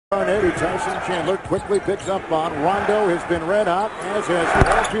Garnett, Tyson Chandler quickly picks up on. Rondo has been read out, as has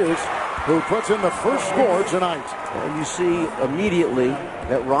Paul Pierce, who puts in the first score tonight. Well, you see immediately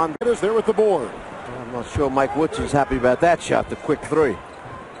that Rondo is there with the board. I'm not sure Mike Woods is happy about that shot, the quick three.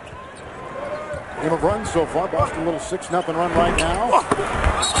 Game of runs so far. Boston a little 6-0 run right now.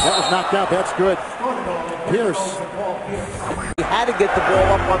 That was knocked out. That's good. Pierce. He had to get the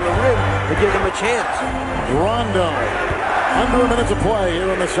ball up on the rim to give him a chance. Rondo. Under a minute to play here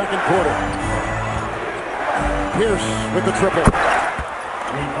in the second quarter. Pierce with the triple.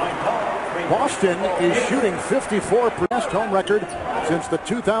 Boston is shooting 54%, best home record since the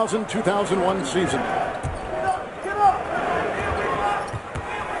 2000-2001 season.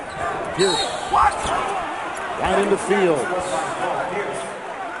 Pierce right into field.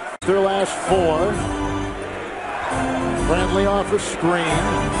 Their last four. Bradley off a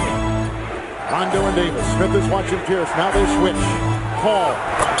screen. Rondo and Davis. Smith is watching Pierce. Now they switch. Paul.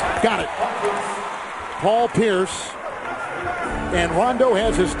 Got it. Paul Pierce. And Rondo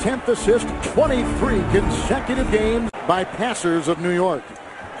has his 10th assist, 23 consecutive games by passers of New York.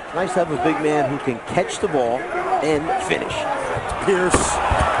 It's nice to have a big man who can catch the ball and finish. Pierce.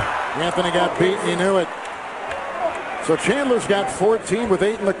 Anthony got beat, he knew it. So Chandler's got 14 with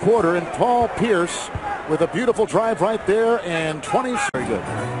 8 in the quarter, and Paul Pierce with a beautiful drive right there and 20. Very good.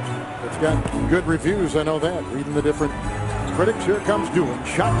 It's got good reviews, I know that. Reading the different critics, here comes Doolin.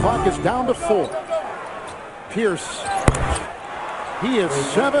 Shot clock is down to 4. Pierce. He is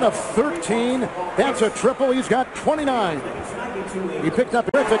 7 of 13. That's a triple. He's got 29. He picked up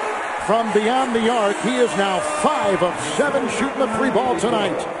terrific from beyond the arc. He is now 5 of 7 shooting the free ball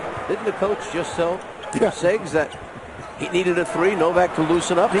tonight. Didn't the coach just tell Seggs that he needed a three, Novak to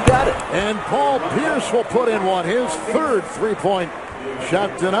loosen up? He got it. And Paul Pierce will put in one, his third three-point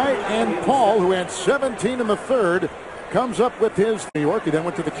shot tonight. And Paul, who had 17 in the third, comes up with his New York. He then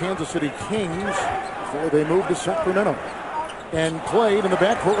went to the Kansas City Kings before they moved to Sacramento and played in the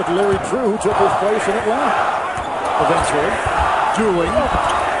backcourt with Larry Drew, who took his place in Atlanta. Eventually, Doolin,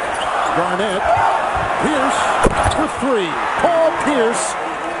 Garnett, Pierce for three. Paul Pierce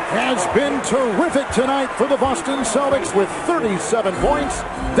has been terrific tonight for the Boston Celtics with 37 points.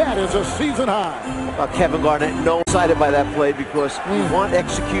 That is a season high. Kevin Garnett, no excited by that play because we want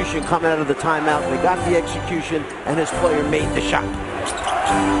execution coming out of the timeout. They got the execution, and his player made the shot.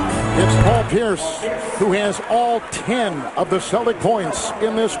 It's Paul Pierce, who has all 10 of the Celtic points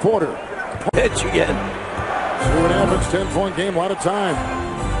in this quarter. Pitch again. See what happens, 10-point game, a lot of time.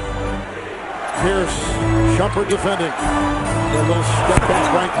 Pierce, Shumpert defending. A little step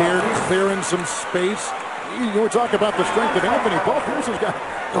back right there, clearing some space. You were talking about the strength of Anthony. Paul Pierce has got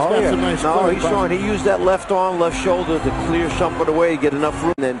some nice play. He's showing. He used that left arm, left shoulder to clear Shumpert away, get enough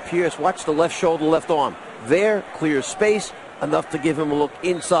room. And then Pierce, watch the left shoulder, left arm. There, clears space, enough to give him a look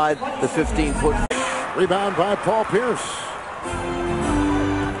inside the 15-foot. Rebound by Paul Pierce.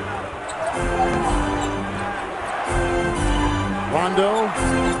 Rondo,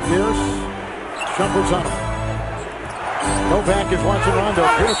 Pierce, Shumpert's on him. Novak is watching Rondo.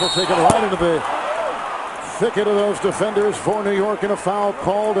 Pierce will take it right into the thicket of those defenders for New York, and a foul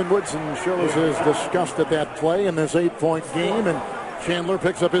called, and Woodson shows his disgust at that play in this 8-point game, and Chandler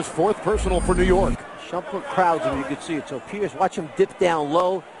picks up his 4th personal for New York. Shumpert crowds him, you can see it. So Pierce, watch him dip down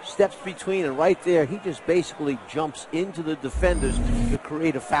low, steps between, and right there, he just basically jumps into the defenders to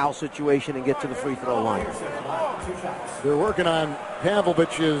create a foul situation and get to the free throw line. They're working on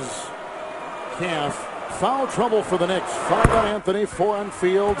Pavlovic's calf. Foul trouble for the Knicks. 5 on Anthony, 4 on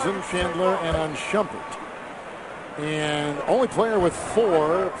Fields and Chandler, and on Shumpert. And only player with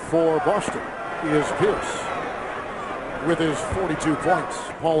 4 for Boston is Pierce with his 42 points.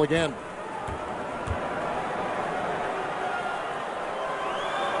 Paul again.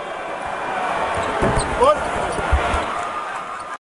 What?